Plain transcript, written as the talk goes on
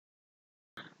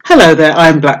Hello there,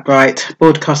 I'm Blackbright,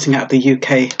 broadcasting out of the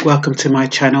UK. Welcome to my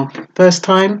channel. First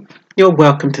time, you're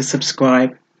welcome to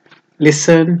subscribe.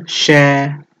 Listen,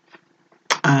 share,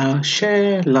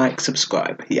 like,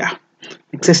 subscribe. Yeah.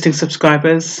 Existing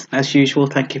subscribers, as usual,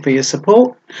 thank you for your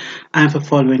support and for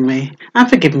following me and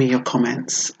for giving me your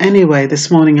comments. Anyway, this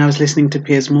morning I was listening to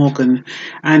Piers Morgan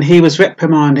and he was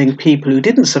reprimanding people who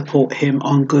didn't support him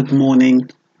on Good Morning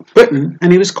Britain,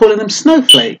 and he was calling them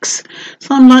snowflakes.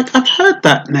 So I'm like, I've heard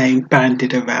that name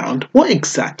bandied around. What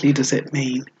exactly does it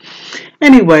mean?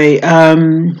 Anyway,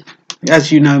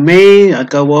 as you know me, I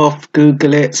go off,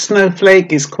 Google it.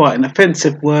 Snowflake is quite an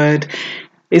offensive word.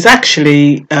 It's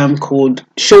actually called,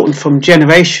 shortened from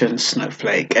generation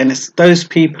snowflake, and it's those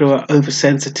people who are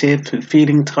oversensitive, who feel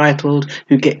entitled,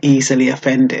 who get easily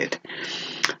offended.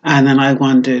 And then I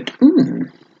wondered,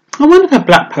 I wonder if a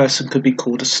black person could be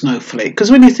called a snowflake, because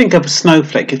when you think of a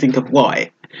snowflake, you think of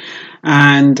white.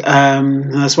 And I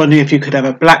was wondering if you could have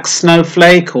a black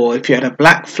snowflake or if you had a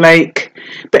black flake.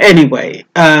 But anyway,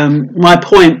 my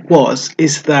point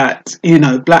is that, you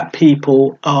know, black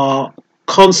people are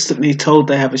constantly told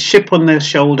they have a chip on their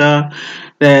shoulder.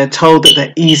 They're told that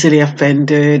they're easily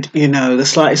offended. You know, the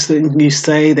slightest thing you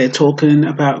say, they're talking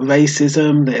about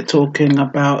racism. They're talking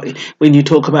about, when you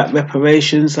talk about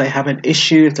reparations, they have an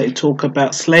issue. If they talk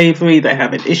about slavery, they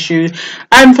have an issue.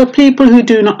 And for people who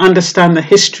do not understand the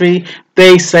history,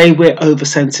 they say we're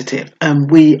oversensitive and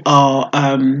we are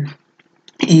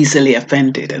easily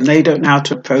offended, and they don't know how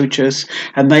to approach us,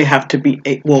 and they have to be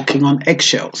walking on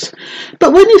eggshells.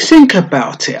 But when you think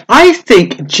about it, I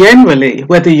think generally,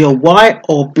 whether you're white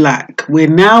or black, we're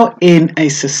now in a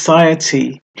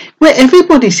society where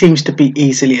everybody seems to be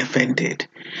easily offended.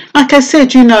 Like I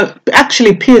said, you know,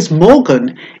 actually Piers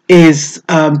Morgan is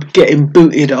getting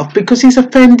booted off because he's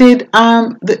offended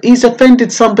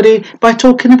somebody by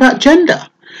talking about gender.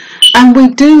 And we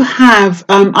do have,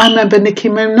 I remember Nicki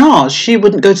Minaj, she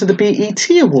wouldn't go to the BET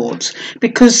Awards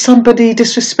because somebody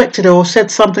disrespected her or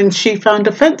said something she found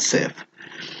offensive.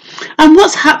 And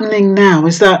what's happening now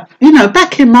is that, you know,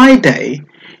 back in my day,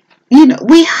 you know,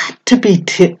 we had to be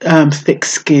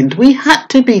thick-skinned. We had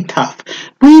to be tough.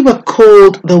 We were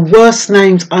called the worst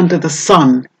names under the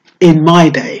sun in my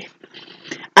day.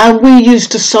 And we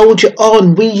used to soldier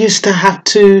on. We used to have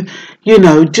to, you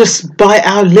know, just bite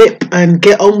our lip and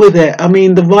get on with it. I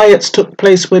mean, the riots took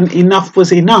place when enough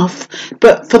was enough.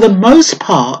 But for the most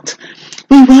part,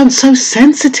 we weren't so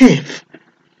sensitive.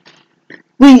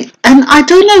 And I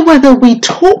don't know whether we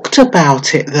talked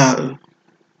about it, though.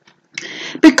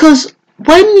 Because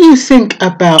when you think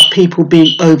about people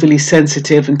being overly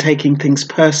sensitive and taking things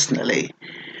personally,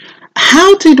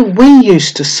 how did we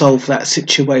used to solve that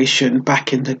situation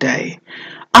back in the day?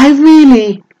 I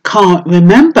really can't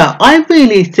remember. I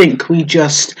really think we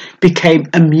just became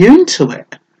immune to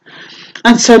it.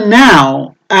 And so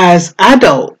now, as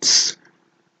adults,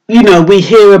 you know, we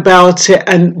hear about it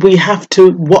and we have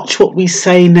to watch what we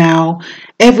say now.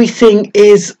 Everything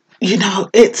is, you know,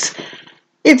 it's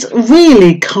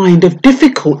really kind of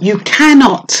difficult. You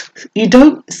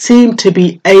don't seem to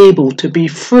be able to be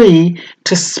free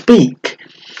to speak,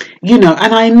 you know,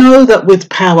 and I know that with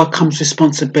power comes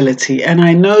responsibility, and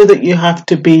I know that you have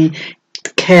to be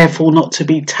careful not to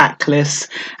be tactless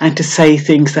and to say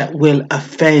things that will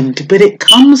offend, but it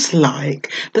comes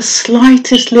like the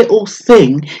slightest little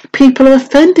thing, people are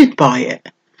offended by it.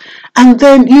 And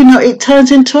then, you know, it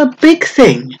turns into a big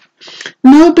thing.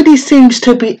 Nobody seems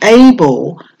to be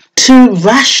able to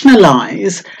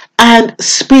rationalize and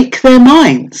speak their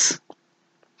minds.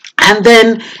 And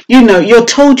then, you know, you're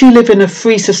told you live in a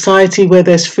free society where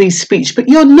there's free speech, but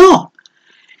you're not.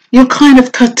 You're kind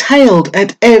of curtailed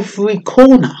at every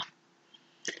corner.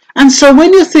 And so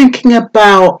when you're thinking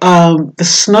about the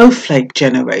snowflake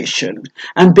generation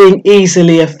and being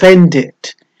easily offended,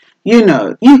 you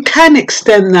know, you can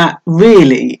extend that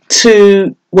really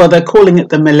to, well, they're calling it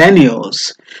the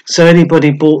millennials. So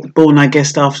anybody born, I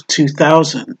guess, after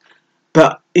 2000.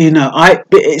 But, you know,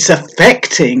 it's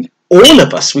affecting all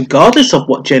of us, regardless of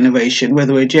what generation,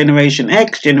 whether we're Generation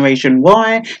X, Generation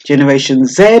Y, Generation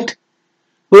Z.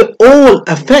 We're all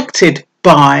affected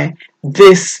by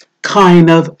this kind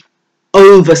of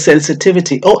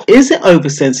oversensitivity. Or is it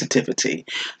oversensitivity?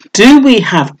 Do we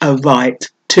have a right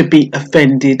to be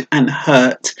offended and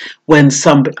hurt when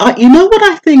somebody... you know what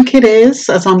I think it is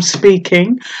as I'm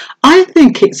speaking? I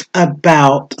think it's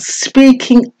about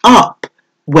speaking up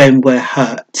when we're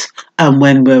hurt and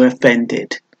when we're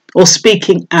offended, or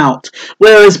speaking out.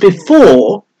 Whereas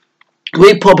before,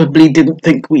 we probably didn't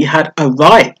think we had a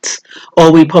right,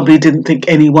 or we probably didn't think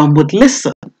anyone would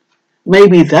listen.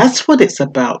 Maybe that's what it's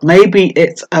about. Maybe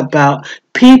it's about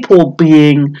people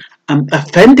being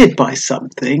offended by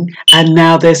something, and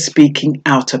now they're speaking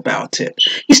out about it.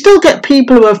 You still get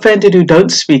people who are offended who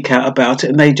don't speak out about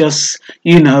it, and they just,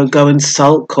 go and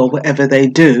sulk or whatever they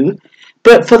do.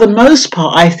 But for the most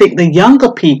part, I think the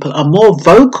younger people are more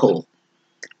vocal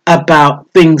about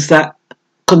things that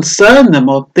concern them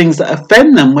or things that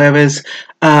offend them, whereas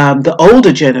the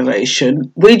older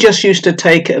generation, we just used to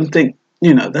take it and think,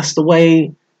 that's the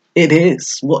way it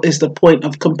is. What is the point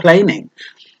of complaining?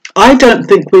 I don't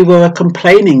think we were a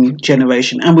complaining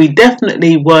generation, and we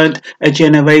definitely weren't a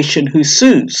generation who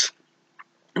sues.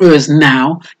 Whereas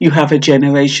now you have a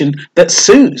generation that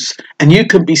sues, and you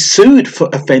can be sued for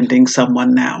offending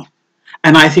someone now.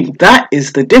 And I think that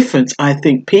is the difference. I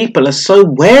think people are so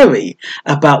wary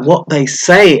about what they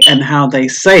say and how they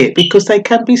say it because they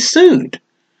can be sued.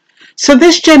 So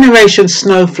this generation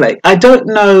snowflake, I don't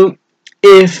know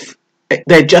if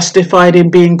they're justified in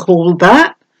being called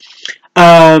that.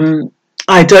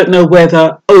 I don't know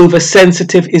whether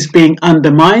oversensitive is being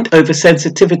undermined.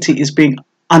 Oversensitivity is being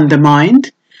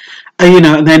undermined,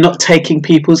 and they're not taking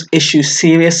people's issues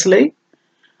seriously.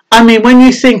 I mean, when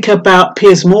you think about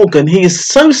Piers Morgan, he is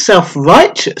so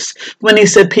self-righteous when he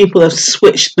said people have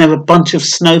switched and they're a bunch of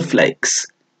snowflakes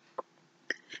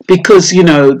because,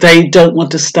 they don't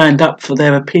want to stand up for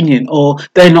their opinion or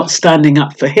they're not standing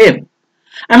up for him.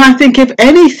 And I think if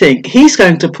anything, he's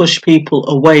going to push people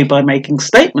away by making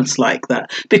statements like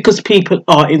that because people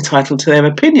are entitled to their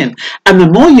opinion. And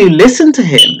the more you listen to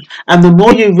him and the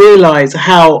more you realize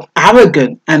how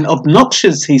arrogant and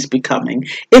obnoxious he's becoming,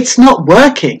 it's not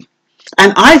working.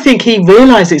 And I think he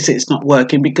realizes it's not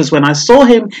working because when I saw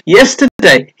him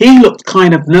yesterday, he looked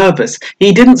kind of nervous.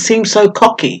 He didn't seem so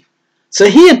cocky. So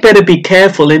he had better be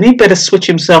careful and he better switch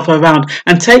himself around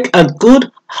and take a good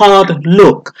hard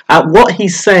look at what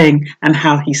he's saying and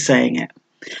how he's saying it.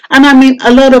 And I mean,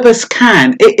 a lot of us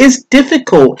can. It is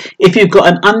difficult if you've got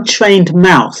an untrained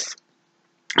mouth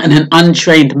and an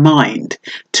untrained mind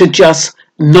to just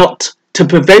not to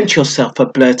prevent yourself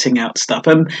from blurting out stuff.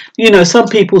 And, some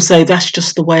people say that's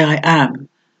just the way I am.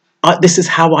 This is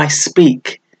how I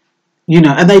speak.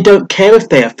 And they don't care if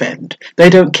they offend. They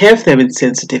don't care if they're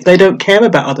insensitive. They don't care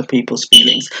about other people's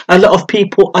feelings. A lot of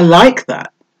people are like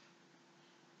that.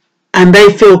 And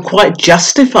they feel quite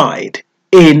justified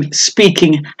in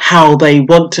speaking how they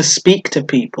want to speak to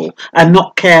people and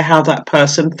not care how that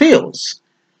person feels.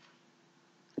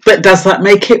 But does that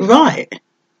make it right?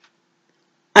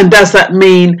 And does that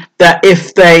mean that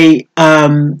if they are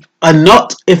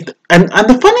not, and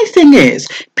the funny thing is,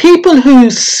 people who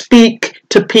speak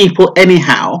to people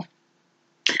anyhow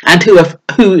and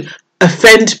who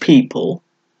offend people,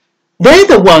 they're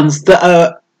the ones that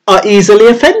are easily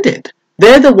offended.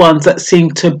 They're the ones that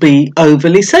seem to be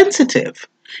overly sensitive.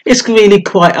 It's really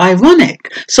quite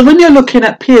ironic. So when you're looking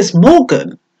at Piers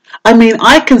Morgan, I mean,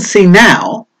 I can see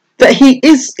now that he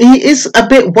is a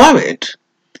bit worried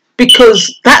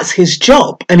because that's his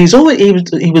job, and he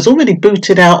was already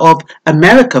booted out of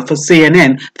America for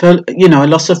CNN for a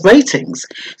loss of ratings.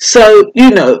 So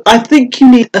I think you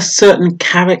need a certain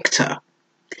character.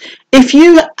 If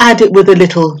you add it with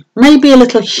maybe a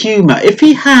little humour, if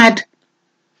he had,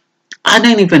 I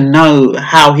don't even know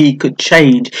how he could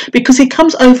change because he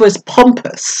comes over as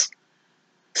pompous.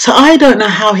 So I don't know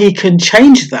how he can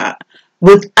change that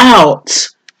without,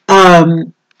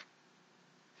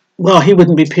 he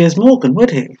wouldn't be Piers Morgan, would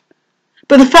he?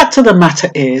 But the fact of the matter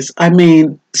is, I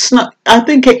mean, I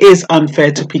think it is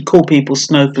unfair to call people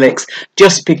snowflakes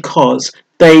just because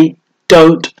they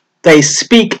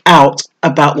speak out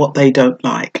about what they don't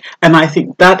like. And I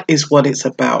think that is what it's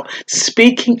about.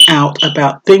 Speaking out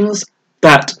about things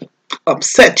that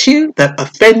upset you, that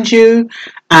offend you,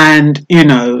 and,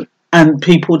 and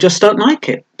people just don't like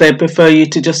it. They prefer you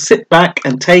to just sit back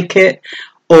and take it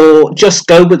or just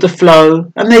go with the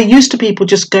flow. And they're used to people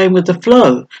just going with the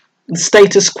flow.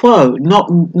 Status quo, not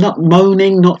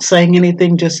moaning, not saying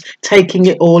anything, just taking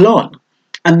it all on.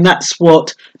 And that's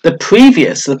what the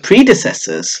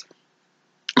predecessors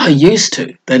are used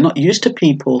to. They're not used to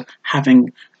people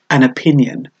having an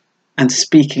opinion and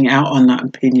speaking out on that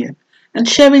opinion and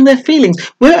sharing their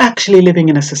feelings. We're actually living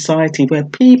in a society where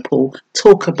people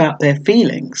talk about their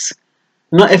feelings.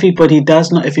 Not everybody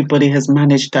does. Not everybody has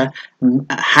managed to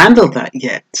handle that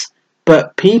yet.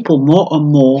 But people more and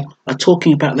more are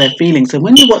talking about their feelings. And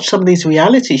when you watch some of these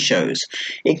reality shows,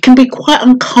 it can be quite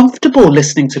uncomfortable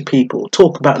listening to people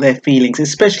talk about their feelings,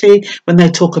 especially when they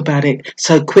talk about it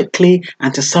so quickly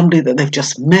and to somebody that they've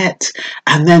just met.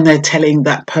 And then they're telling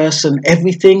that person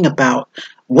everything about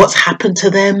what's happened to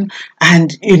them,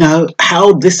 and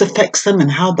how this affects them and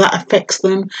how that affects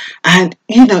them. And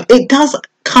it does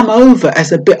come over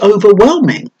as a bit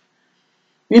overwhelming,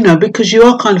 because you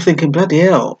are kind of thinking, bloody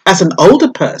hell, as an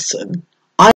older person,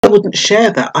 I wouldn't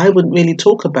share that. I wouldn't really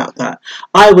talk about that.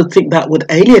 I would think that would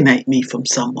alienate me from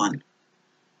someone.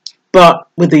 But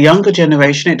with the younger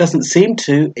generation, it doesn't seem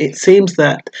to. It seems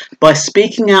that by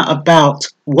speaking out about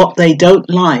what they don't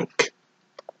like,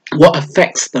 what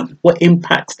affects them, what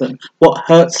impacts them, what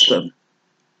hurts them,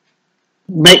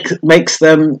 makes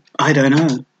them, I don't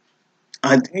know.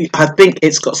 I think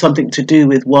it's got something to do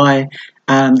with why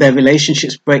their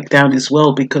relationships break down as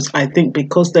well, because I think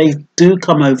because they do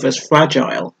come over as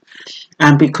fragile,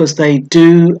 and because they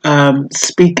do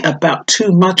speak about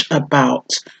too much about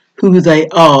who they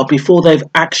are before they've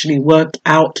actually worked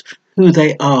out who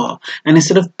they are, and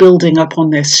instead of building up on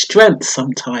their strengths,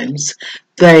 sometimes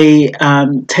they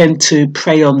tend to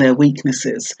prey on their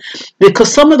weaknesses,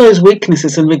 because some of those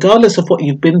weaknesses, and regardless of what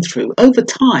you've been through, over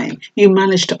time you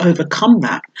manage to overcome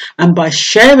that, and by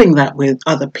sharing that with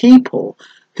other people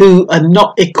who are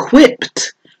not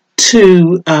equipped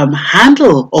to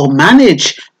handle or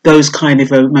manage those kind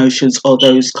of emotions or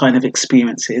those kind of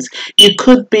experiences, you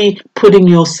could be putting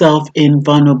yourself in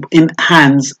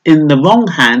the wrong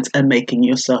hands and making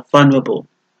yourself vulnerable.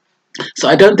 So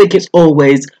I don't think it's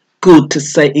always good to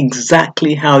say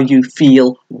exactly how you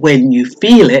feel when you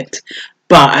feel it,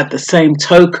 but at the same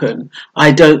token,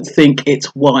 I don't think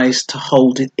it's wise to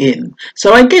hold it in.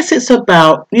 So I guess it's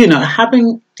about,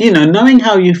 knowing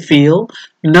how you feel,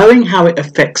 knowing how it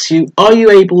affects you. Are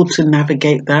you able to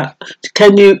navigate that?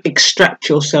 Can you extract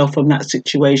yourself from that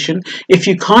situation? If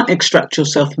you can't extract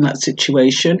yourself from that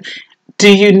situation,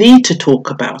 do you need to talk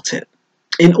about it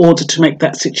in order to make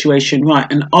that situation right?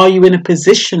 And are you in a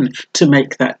position to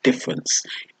make that difference?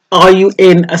 Are you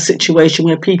in a situation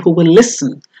where people will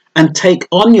listen and take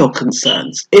on your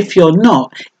concerns? If you're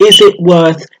not, is it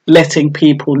worth letting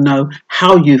people know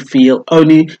how you feel,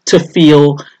 only to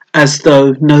feel as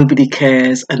though nobody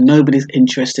cares and nobody's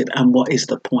interested, and what is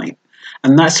the point?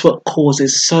 And that's what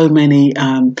causes so many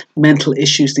mental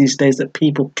issues these days, that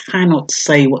people cannot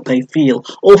say what they feel,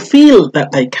 or feel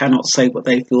that they cannot say what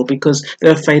they feel, because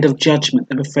they're afraid of judgment,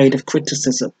 they're afraid of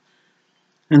criticism.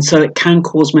 And so it can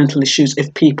cause mental issues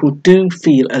if people do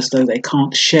feel as though they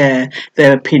can't share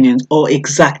their opinions or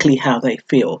exactly how they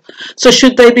feel. So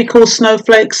should they be called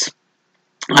snowflakes?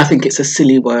 I think it's a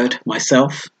silly word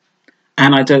myself.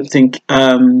 And I don't think,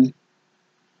 I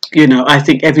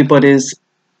think everybody's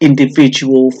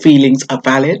individual feelings are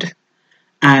valid,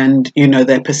 and,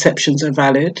 their perceptions are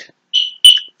valid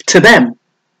to them.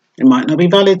 It might not be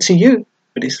valid to you,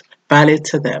 but it's valid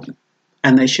to them,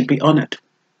 and they should be honoured.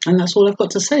 And that's all I've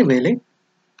got to say, really.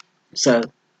 So,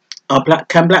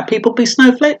 can black people be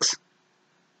snowflakes?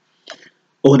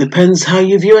 All depends how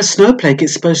you view a snowflake.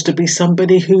 It's supposed to be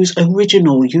somebody who's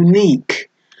original, unique,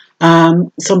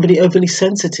 somebody overly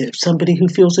sensitive, somebody who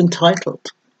feels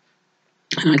entitled.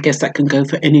 And I guess that can go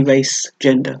for any race,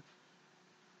 gender,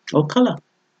 or colour.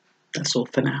 That's all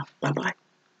for now. Bye-bye.